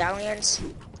of the medallions?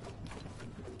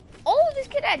 Oh, this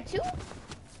kid had 2?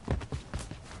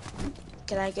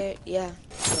 Can I get, yeah.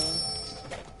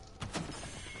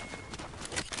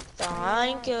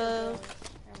 Thank you.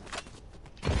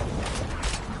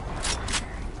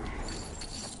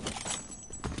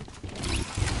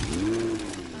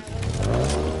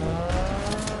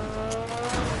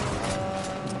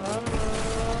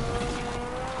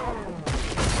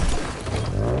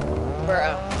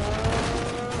 Bro.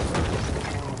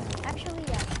 Actually,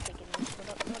 yeah, I'm taking this. Hold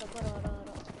up.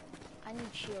 I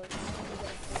need shield.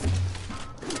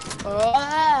 Oh.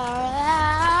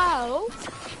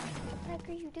 What the heck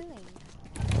are you doing?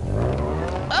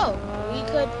 Oh, we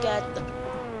could get the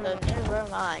never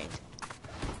mind.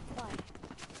 Why?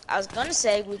 I was gonna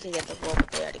say we could get the gold,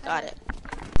 but they already got it.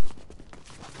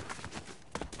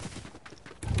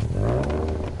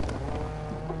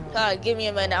 Give me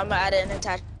a minute. I'm gonna add an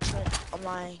attachment on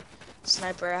my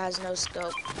sniper. It has no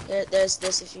scope. There's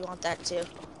this if you want that too.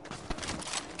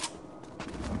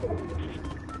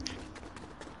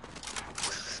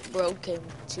 Bro came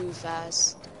too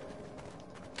fast.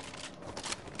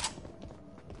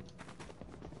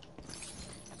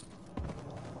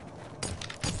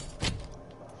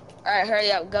 Alright,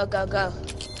 hurry up. Go, go, go.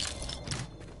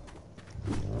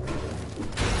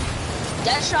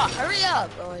 Deadshot, hurry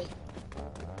up, boy.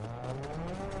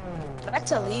 I had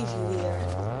to leave you here.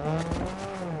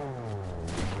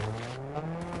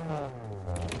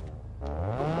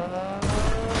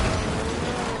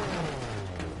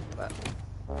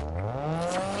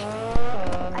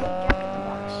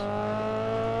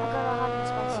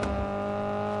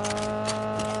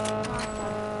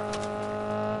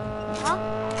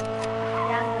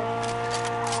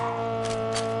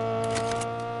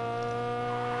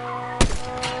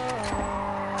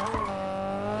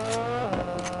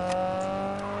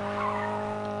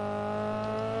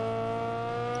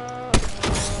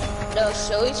 No,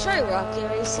 shall we try rocket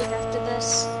racing after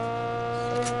this?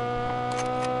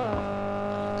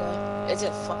 Okay. Is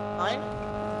it fun? I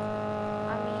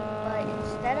mean, but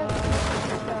instead of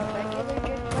using the regular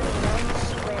drift button, don't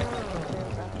swear like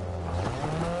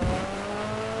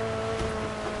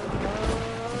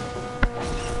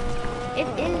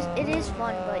it is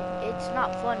fun, but it's not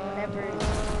fun whenever you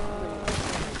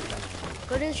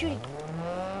go to the shooting.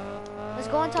 Let's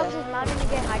go on top of this mountain and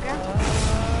get high ground.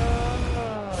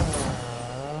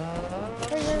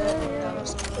 I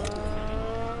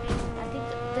think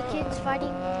the kid's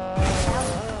fighting.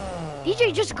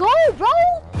 DJ, just go, bro!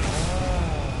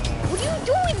 What are you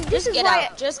doing? Just get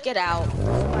out. Just get out.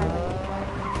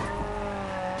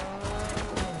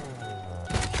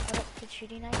 Good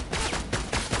shooting knife.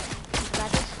 You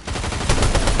got this.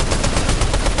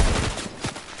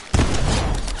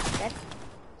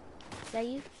 Is that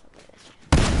you?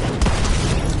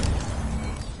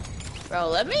 Bro,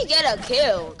 let me get a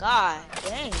kill. God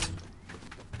dang.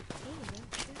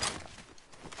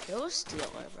 Kill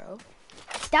stealer, bro.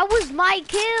 That was my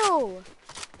kill!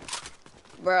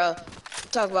 Bro,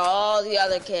 talk about all the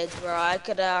other kids, bro. I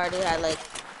could have already had like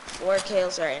 4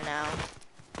 kills right now.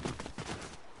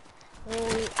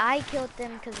 Well, I killed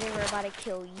them because they were about to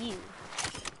kill you.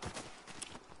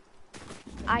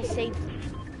 I saved them.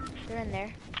 They're in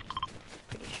there.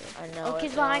 Pretty sure. I know. Oh,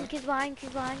 kids behind, kids behind,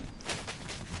 kids behind.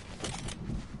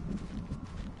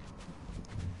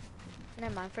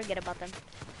 Never mind, forget about them.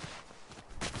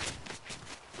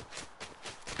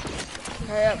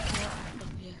 Hurry up.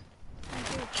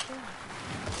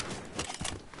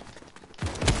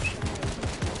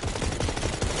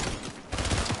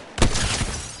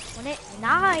 Win it.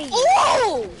 Nice.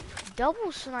 Oh!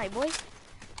 Double snipe, boy.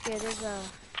 Okay, there's a.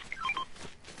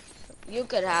 You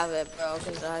could have it, bro,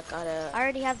 because I got a. I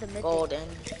already have the mythic. Golden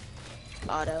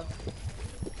auto.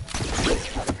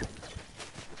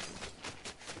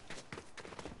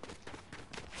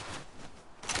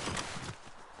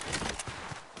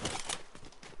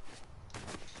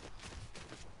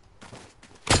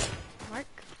 Mark.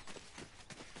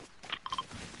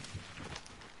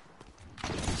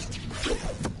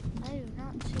 I do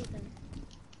not see them.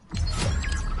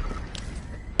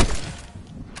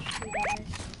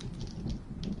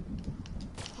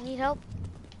 Need help?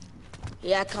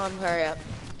 Yeah, come, hurry up.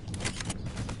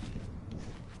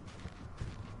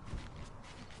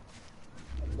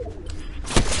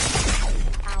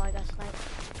 Ow, I got sniped.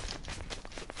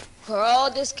 Bro,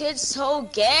 this kid's so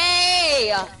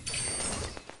gay!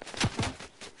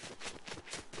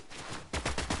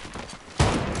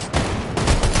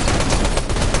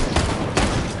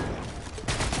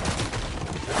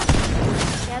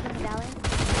 You have the medallion?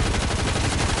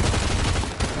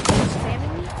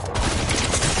 Spamming me?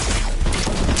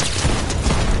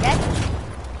 Dead?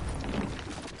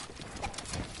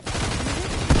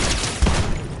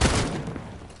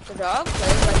 The dog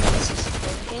plays like this is a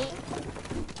game.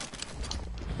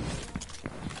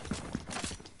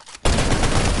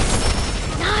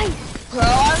 Nice! Bro,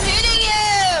 I'm hitting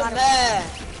him! Man.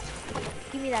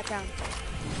 Give me that crown.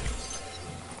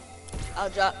 I'll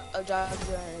drop you in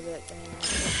a bit.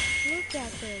 Look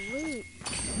at the loot.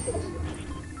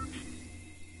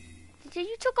 DJ,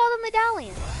 you took all the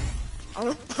medallions.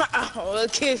 I'll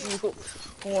give you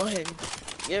one.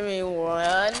 Give me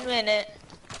 1 minute.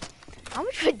 How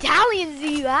much medallions do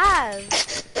you have?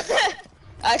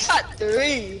 I got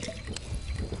 3.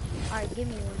 Alright, give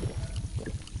me one.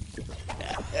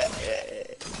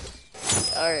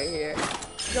 Alright, here.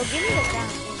 Yo, give me the crown,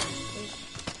 please.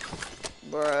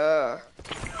 Bruh.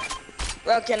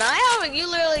 Bro, can I have it? You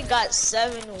literally got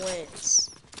 7 wins.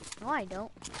 No, I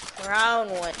don't.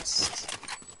 Crown wins.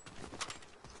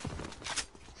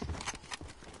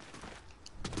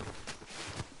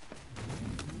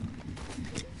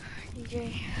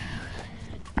 DJ,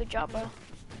 good job, bro.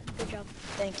 Good job.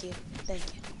 Thank you. Thank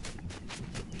you.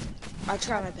 I'll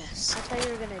try my best. I thought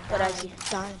you were gonna die. But I keep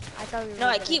dying. I thought we were No,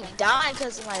 I gonna keep die. dying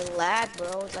because of my lag,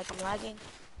 bro. It's like I'm lagging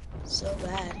so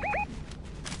bad.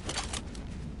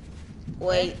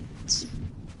 Wait.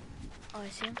 Oh, I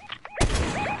see him.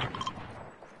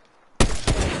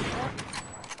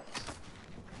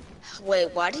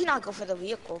 Wait, why did he not go for the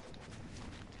vehicle?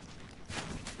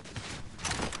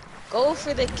 Go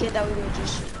for the kid that we were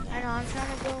just shooting I at. know, I'm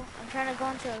trying to go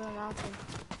into the mountain.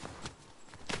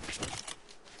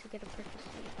 To get a purchase.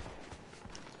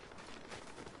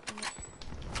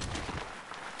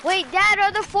 Wait, Dad,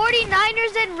 are the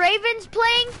 49ers and Ravens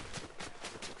playing?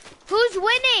 Who's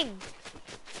winning?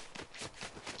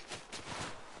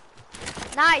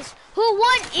 Nice. Who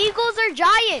won, Eagles or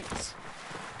Giants?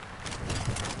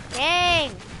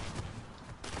 Dang.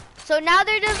 So now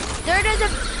they're the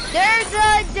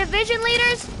division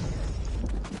leaders?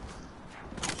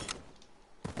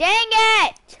 Dang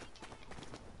it!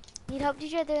 Need help,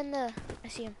 DJ? They're in the... I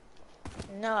see him.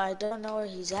 No, I don't know where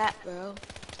he's at, bro.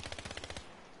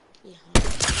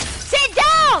 Sit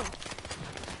down!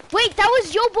 Wait, that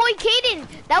was your boy Caden.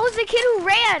 That was the kid who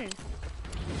ran.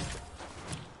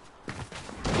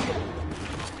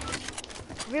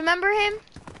 Remember him?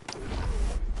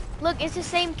 Look, it's the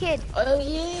same kid. Oh,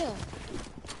 yeah.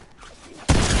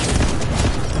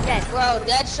 Dead. Bro,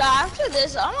 dead shot. After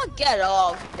this, I'm gonna get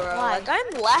off, bro. Why? Like,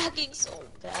 I'm lagging so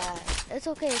bad. It's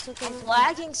okay, it's okay. I'm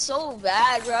lagging so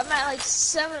bad, bro. I'm at like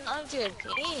 700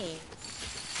 ping.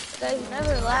 Like, I've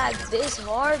never lagged this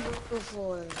hard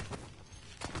before.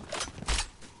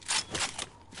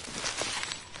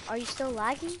 Are you still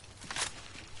lagging?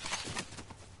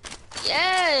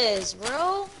 Yes,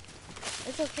 bro.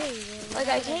 It's okay. Like,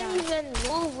 I can't even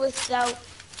move without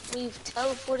me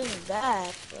teleporting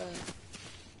back, bro.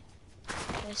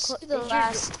 I see the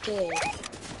last kid.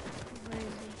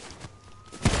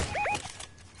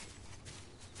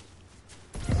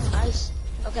 Where is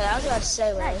Okay, I was about to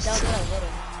say what I That still double. hit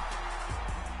him.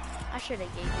 I should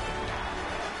have gave you.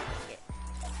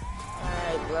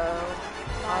 Alright, bro.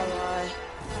 Alright.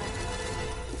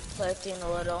 Collecting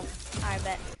a little. Alright,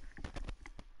 bet.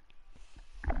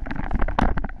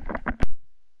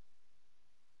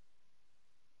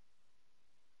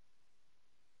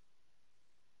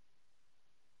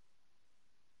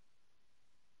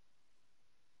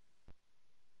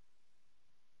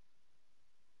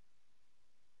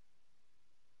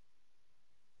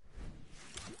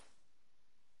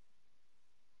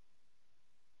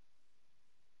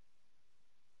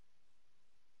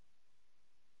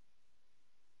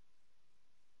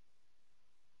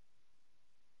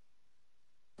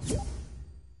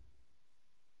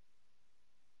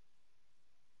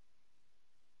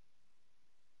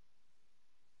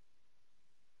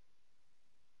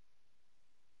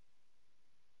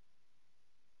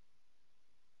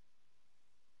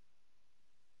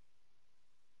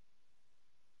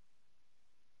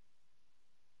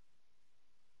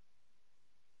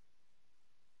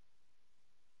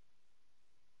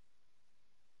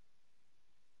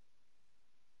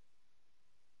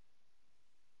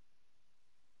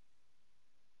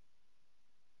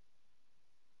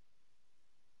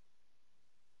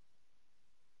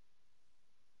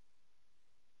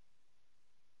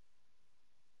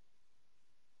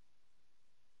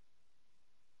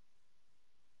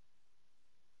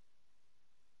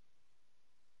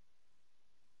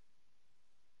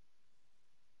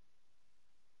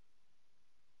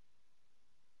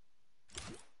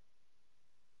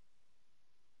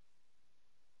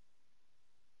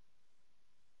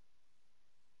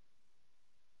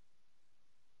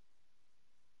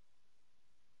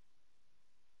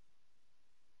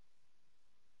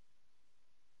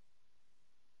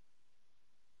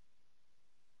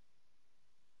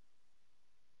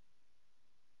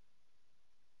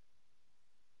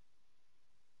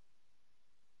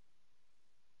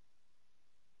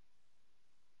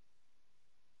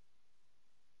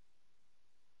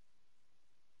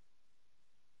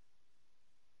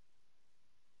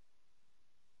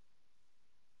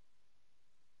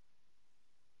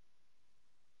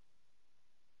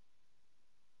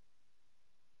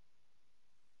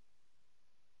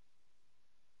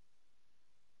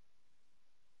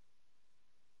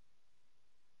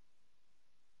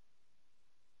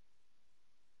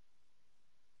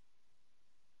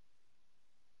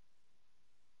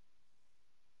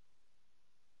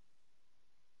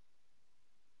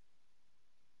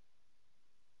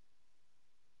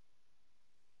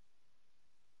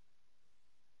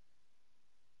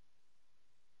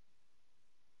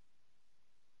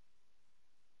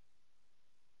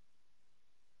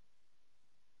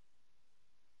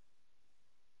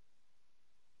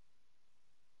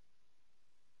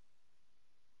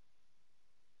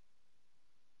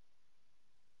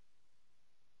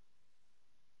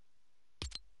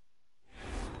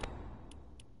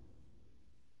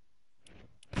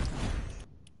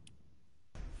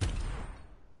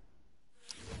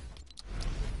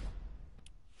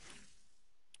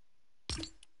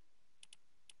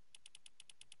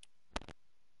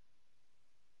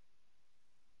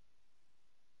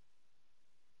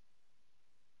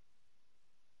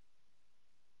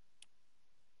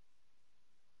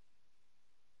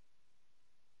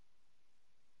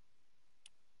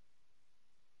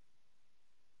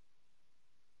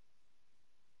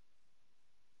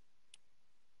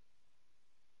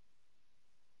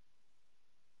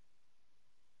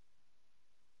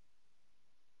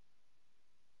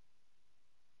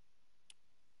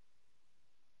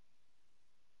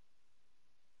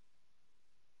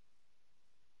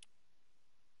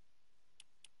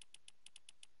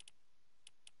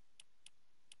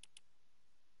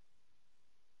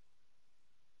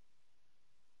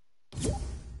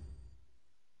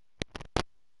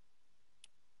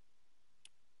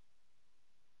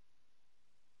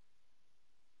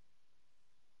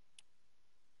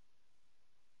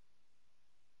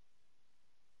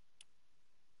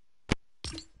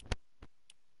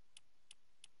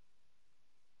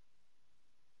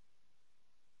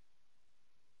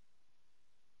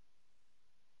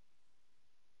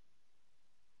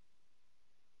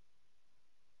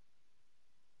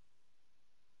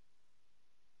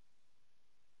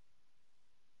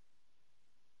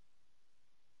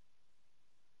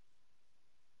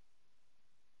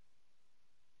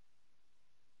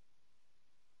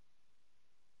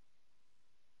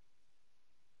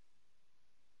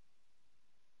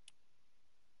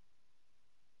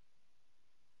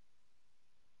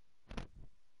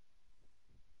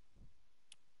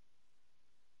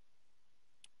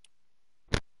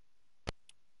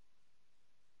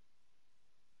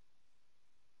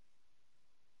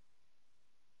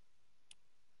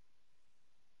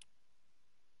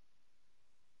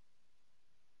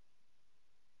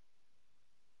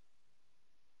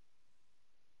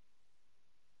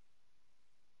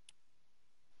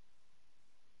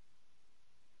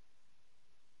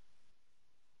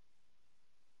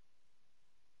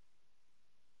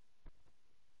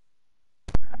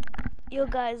 Yo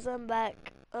guys, I'm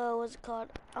back. What's it called?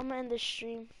 I'm gonna end the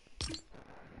stream.